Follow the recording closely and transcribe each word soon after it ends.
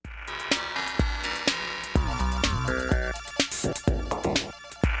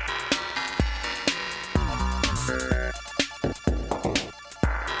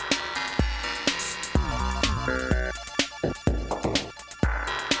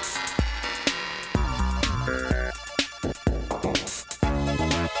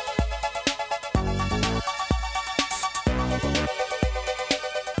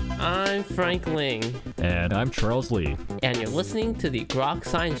Frank Ling. And I'm Charles Lee. And you're listening to the Groks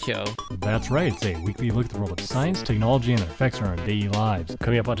Science Show. That's right, it's a weekly look at the world of science, technology, and their effects on our daily lives.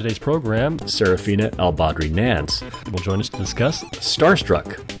 Coming up on today's program, Sarafina El-Badry Nance will join us to discuss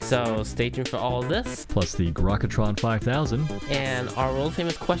Starstruck. So stay tuned for all of this. Plus the Grokatron 5000. And our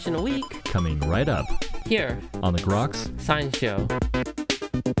world-famous question a week. Coming right up. Here. On the Groks Science Show.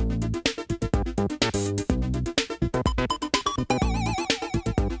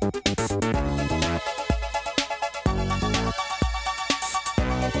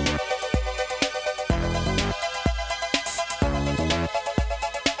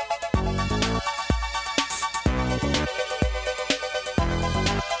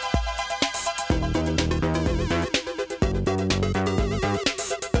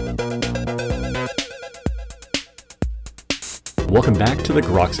 Welcome back to the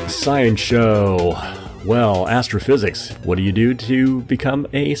Groks Science Show. Well, astrophysics. What do you do to become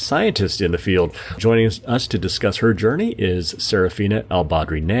a scientist in the field? Joining us to discuss her journey is Sarafina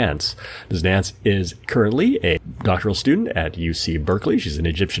El-Badry Nance. Ms. Nance is currently a doctoral student at UC Berkeley. She's an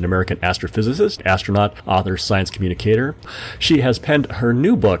Egyptian-American astrophysicist, astronaut, author, science communicator. She has penned her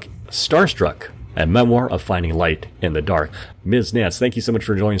new book, Starstruck, a memoir of finding light in the dark. Ms. Nance, thank you so much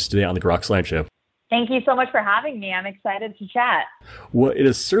for joining us today on the Groks Science Show. Thank you so much for having me. I'm excited to chat. Well, it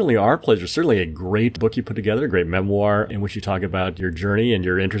is certainly our pleasure. Certainly a great book you put together, a great memoir in which you talk about your journey and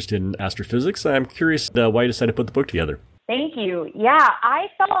your interest in astrophysics. I'm curious why you decided to put the book together. Thank you. Yeah, I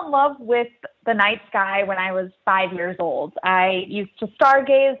fell in love with the night sky when I was 5 years old. I used to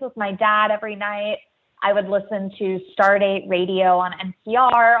stargaze with my dad every night. I would listen to Stardate radio on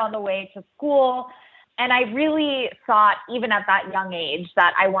NPR on the way to school. And I really thought, even at that young age,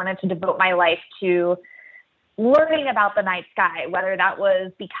 that I wanted to devote my life to learning about the night sky, whether that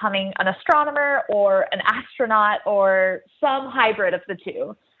was becoming an astronomer or an astronaut or some hybrid of the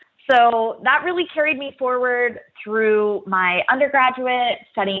two. So that really carried me forward through my undergraduate,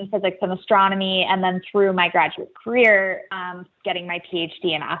 studying physics and astronomy, and then through my graduate career, getting my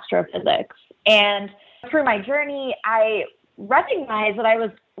PhD in astrophysics. And through my journey, I recognized that I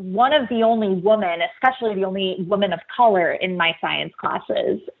was one of the only women, especially the only woman of color in my science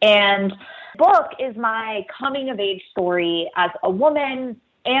classes. And the book is my coming of age story as a woman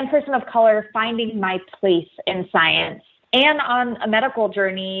and person of color finding my place in science and on a medical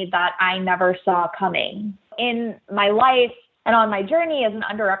journey that I never saw coming. In my life and on my journey as an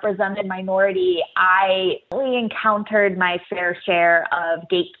underrepresented minority, I really encountered my fair share of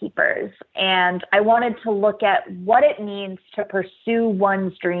gatekeepers. And I wanted to look at what it means to pursue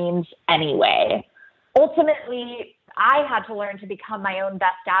one's dreams anyway. Ultimately, I had to learn to become my own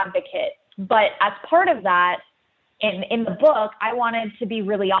best advocate. But as part of that, in the book, I wanted to be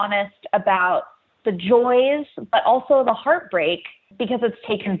really honest about the joys, but also the heartbreak, because it's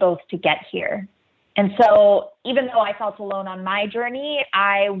taken both to get here. And so even though I felt alone on my journey,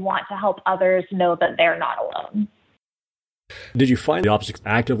 I want to help others know that they're not alone. Did you find the obstacles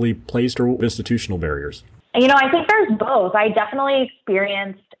actively placed or institutional barriers? I think there's both. I definitely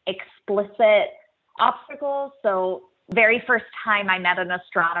experienced explicit obstacles. So very first time I met an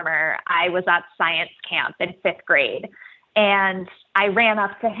astronomer, I was at science camp in 5th grade. And I ran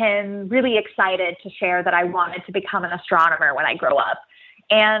up to him really excited to share that I wanted to become an astronomer when I grow up.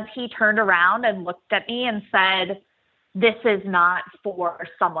 And he turned around and looked at me and said, "This is not for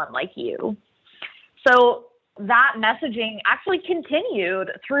someone like you." So that messaging actually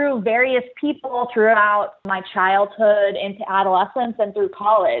continued through various people throughout my childhood into adolescence and through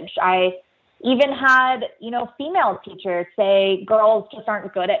college. I even had, female teachers say girls just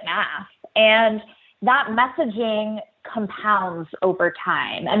aren't good at math. And that messaging compounds over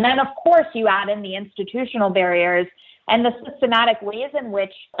time. And then, of course, you add in the institutional barriers and the systematic ways in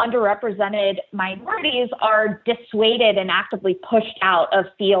which underrepresented minorities are dissuaded and actively pushed out of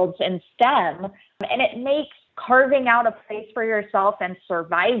fields in STEM. And it makes carving out a place for yourself and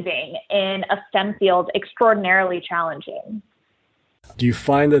surviving in a STEM field extraordinarily challenging. Do you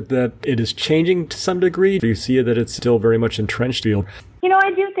find that it is changing to some degree? Do you see that it's still very much entrenched field?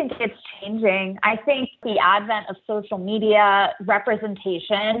 I do think it's changing. I think the advent of social media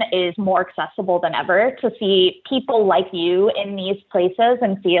representation is more accessible than ever to see people like you in these places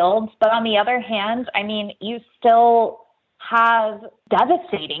and fields. But on the other hand, you still have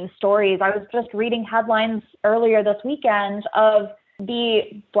devastating stories. I was just reading headlines earlier this weekend of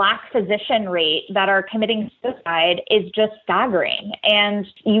the Black physician rate that are committing suicide is just staggering. And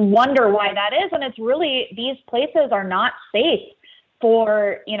you wonder why that is. And it's really, these places are not safe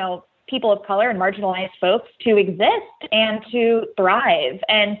for, people of color and marginalized folks to exist and to thrive.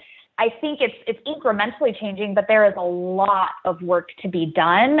 And I think it's incrementally changing, but there is a lot of work to be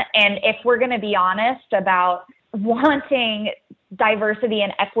done. And if we're going to be honest about wanting diversity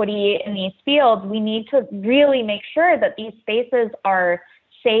and equity in these fields, we need to really make sure that these spaces are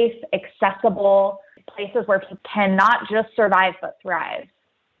safe, accessible, places where people can not just survive but thrive.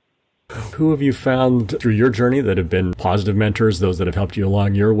 Who have you found through your journey that have been positive mentors, those that have helped you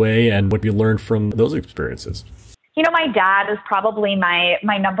along your way, and what have you learned from those experiences? My dad is probably my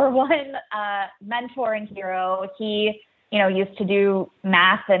number one mentor and hero. He, used to do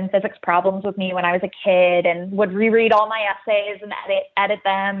math and physics problems with me when I was a kid and would reread all my essays and edit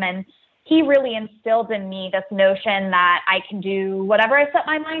them. And he really instilled in me this notion that I can do whatever I set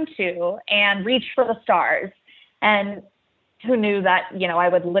my mind to and reach for the stars. And who knew that, I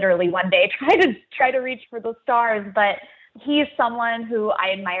would literally one day try to reach for the stars. But he's someone who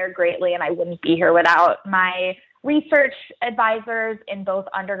I admire greatly, and I wouldn't be here without my research advisors in both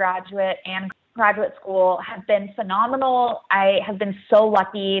undergraduate and graduate school have been phenomenal. I have been so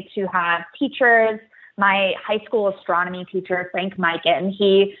lucky to have teachers. My high school astronomy teacher, Frank Mikan,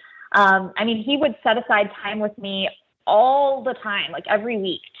 he would set aside time with me all the time, like every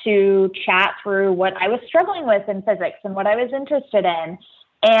week, to chat through what I was struggling with in physics and what I was interested in.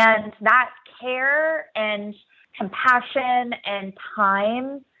 And that care and compassion and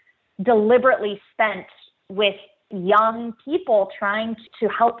time deliberately spent with young people trying to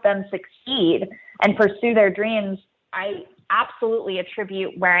help them succeed and pursue their dreams, I absolutely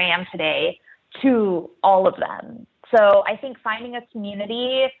attribute where I am today to all of them. So I think finding a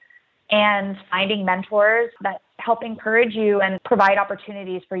community and finding mentors that help encourage you and provide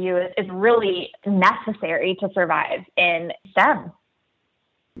opportunities for you is really necessary to survive in STEM.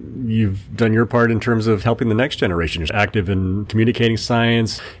 You've done your part in terms of helping the next generation. You're active in communicating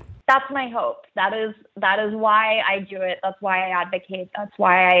science. That's my hope. That is why I do it. That's why I advocate. That's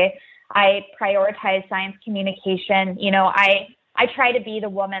why I prioritize science communication. I try to be the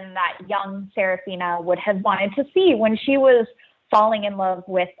woman that young Sarafina would have wanted to see when she was falling in love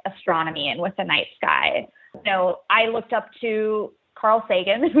with astronomy and with the night sky. I looked up to Carl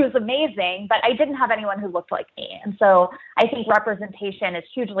Sagan, who was amazing, but I didn't have anyone who looked like me. And so I think representation is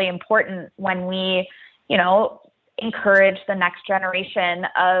hugely important when we, encourage the next generation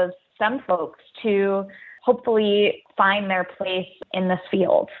of STEM folks to hopefully find their place in this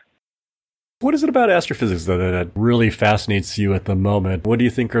field. What is it about astrophysics that really fascinates you at the moment? What do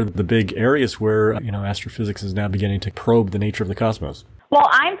you think are the big areas where, astrophysics is now beginning to probe the nature of the cosmos? Well,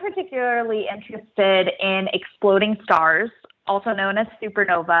 I'm particularly interested in exploding stars, also known as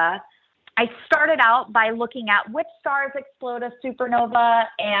supernova. I started out by looking at which stars explode as supernova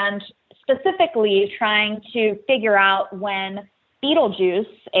and specifically trying to figure out when Betelgeuse,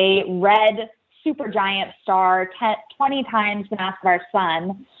 a red supergiant star 20 times the mass of our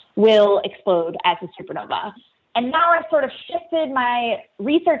sun, will explode as a supernova. And now I've sort of shifted my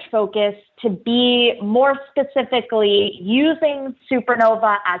research focus to be more specifically using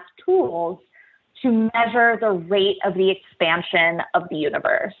supernova as tools to measure the rate of the expansion of the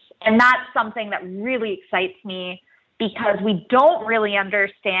universe. And that's something that really excites me because we don't really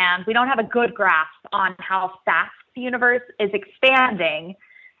understand, we don't have a good grasp on how fast the universe is expanding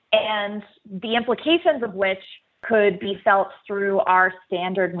and the implications of which could be felt through our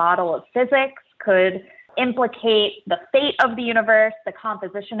standard model of physics, could implicate the fate of the universe, the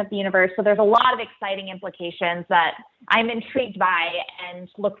composition of the universe. So there's a lot of exciting implications that I'm intrigued by and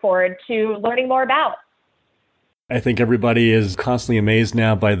look forward to learning more about. I think everybody is constantly amazed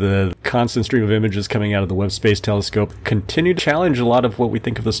now by the constant stream of images coming out of the Webb Space Telescope. Continue to challenge a lot of what we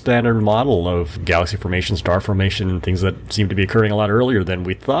think of the standard model of galaxy formation, star formation, and things that seem to be occurring a lot earlier than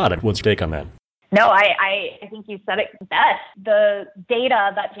we thought. What's your take on that? No, I think you said it best. The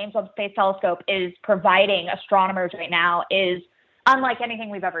data that James Webb Space Telescope is providing astronomers right now is unlike anything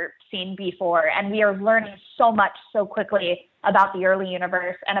we've ever seen before. And we are learning so much so quickly about the early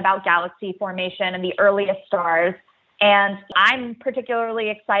universe and about galaxy formation and the earliest stars. And I'm particularly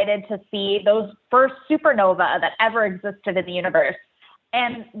excited to see those first supernova that ever existed in the universe.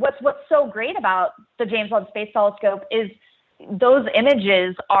 And what's so great about the James Webb Space Telescope is those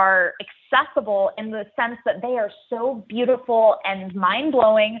images are accessible in the sense that they are so beautiful and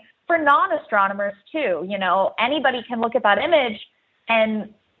mind-blowing for non-astronomers too. Anybody can look at that image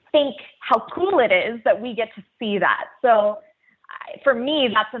and think how cool it is that we get to see that. So for me,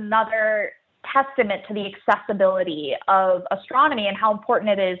 that's another testament to the accessibility of astronomy and how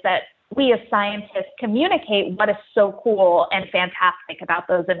important it is that we as scientists communicate what is so cool and fantastic about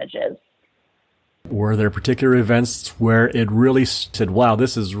those images. Were there particular events where it really said, wow,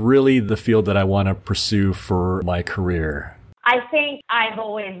 this is really the field that I want to pursue for my career? I think I've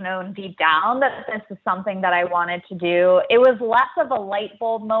always known deep down that this is something that I wanted to do. It was less of a light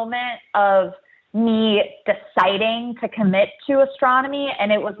bulb moment of me deciding to commit to astronomy,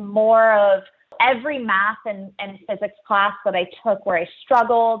 and it was more of every math and physics class that I took where I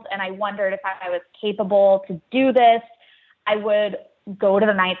struggled and I wondered if I was capable to do this. I would go to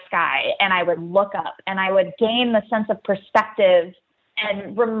the night sky and I would look up and I would gain the sense of perspective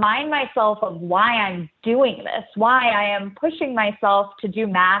and remind myself of why I'm doing this, why I am pushing myself to do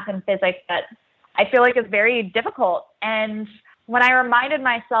math and physics that I feel like is very difficult. And when I reminded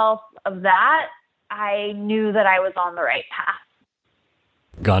myself of that, I knew that I was on the right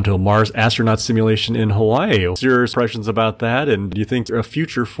path. Gone to a Mars astronaut simulation in Hawaii. What's your impressions about that? And do you think there's a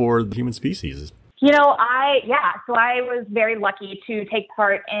future for the human species? So I was very lucky to take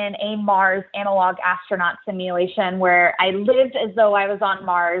part in a Mars analog astronaut simulation where I lived as though I was on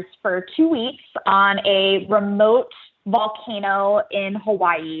Mars for 2 weeks on a remote volcano in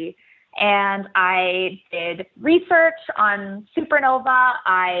Hawaii. And I did research on supernova.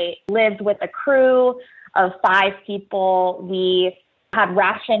 I lived with a crew of 5 people. We had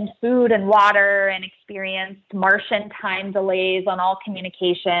rationed food and water and experienced Martian time delays on all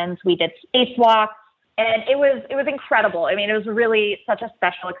communications. We did spacewalks, and it was incredible. I mean, it was really such a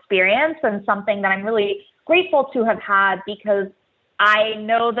special experience and something that I'm really grateful to have had because I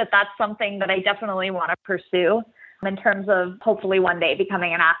know that that's something that I definitely want to pursue in terms of hopefully one day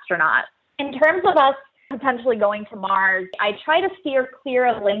becoming an astronaut. In terms of us potentially going to Mars, I try to steer clear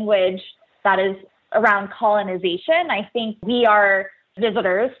of language that is around colonization. I think we are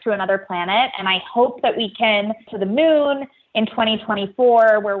visitors to another planet, and I hope that we can to the moon in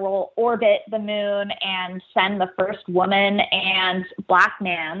 2024, where we'll orbit the moon and send the first woman and Black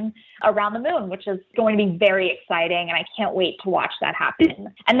man around the moon, which is going to be very exciting, and I can't wait to watch that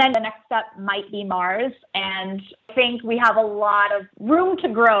happen. And then the next step might be Mars, and I think we have a lot of room to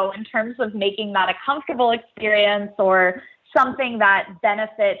grow in terms of making that a comfortable experience or something that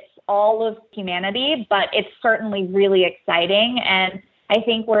benefits all of humanity, but it's certainly really exciting. And I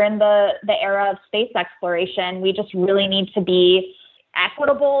think we're in the era of space exploration. We just really need to be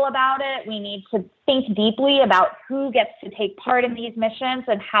equitable about it. We need to think deeply about who gets to take part in these missions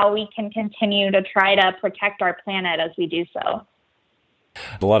and how we can continue to try to protect our planet as we do so.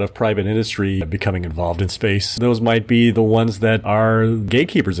 A lot of private industry becoming involved in space. Those might be the ones that are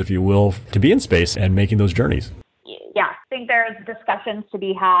gatekeepers, if you will, to be in space and making those journeys. Yeah, I think there's discussions to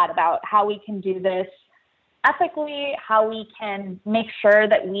be had about how we can do this ethically, how we can make sure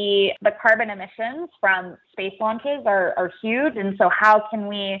that the carbon emissions from space launches are huge. And so how can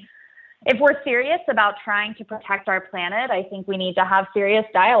we, if we're serious about trying to protect our planet, I think we need to have serious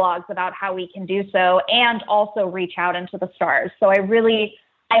dialogues about how we can do so and also reach out into the stars. So I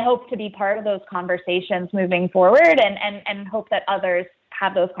hope to be part of those conversations moving forward and hope that others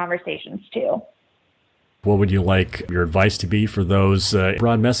have those conversations too. What would you like your advice to be for those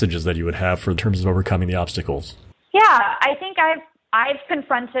broad messages that you would have for in terms of overcoming the obstacles? Yeah, I think I've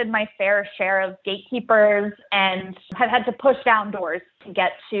confronted my fair share of gatekeepers and have had to push down doors to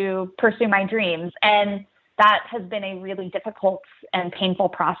get to pursue my dreams. And that has been a really difficult and painful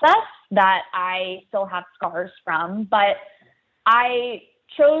process that I still have scars from. But I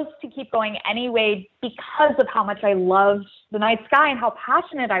chose to keep going anyway because of how much I loved the night sky and how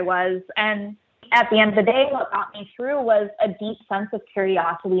passionate I was. And at the end of the day, what got me through was a deep sense of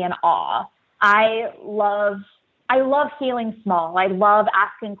curiosity and awe. I love feeling small. I love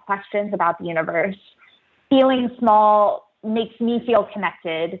asking questions about the universe. Feeling small makes me feel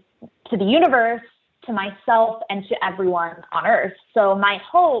connected to the universe, to myself, and to everyone on Earth. So my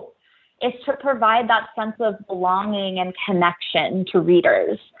hope is to provide that sense of belonging and connection to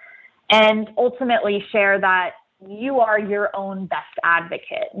readers and ultimately share that you are your own best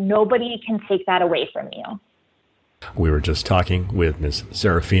advocate. Nobody can take that away from you. We were just talking with Ms.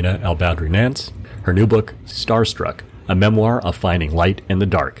 Sarafina El-Badry Nance. Her new book, Starstruck, a memoir of finding light in the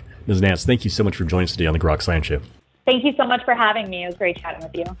dark. Ms. Nance, thank you so much for joining us today on the Groks Science Show. Thank you so much for having me. It was great chatting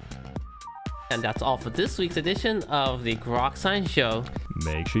with you. And that's all for this week's edition of the Groks Science Show.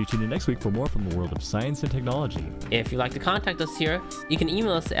 Make sure you tune in next week for more from the world of science and technology. If you'd like to contact us here, you can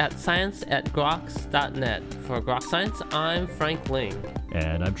email us at science@groks.net. For Groks Science, I'm Frank Ling.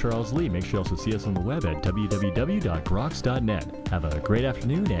 And I'm Charles Lee. Make sure you also see us on the web at www.groks.net. Have a great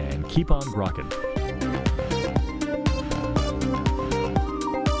afternoon and keep on grokking.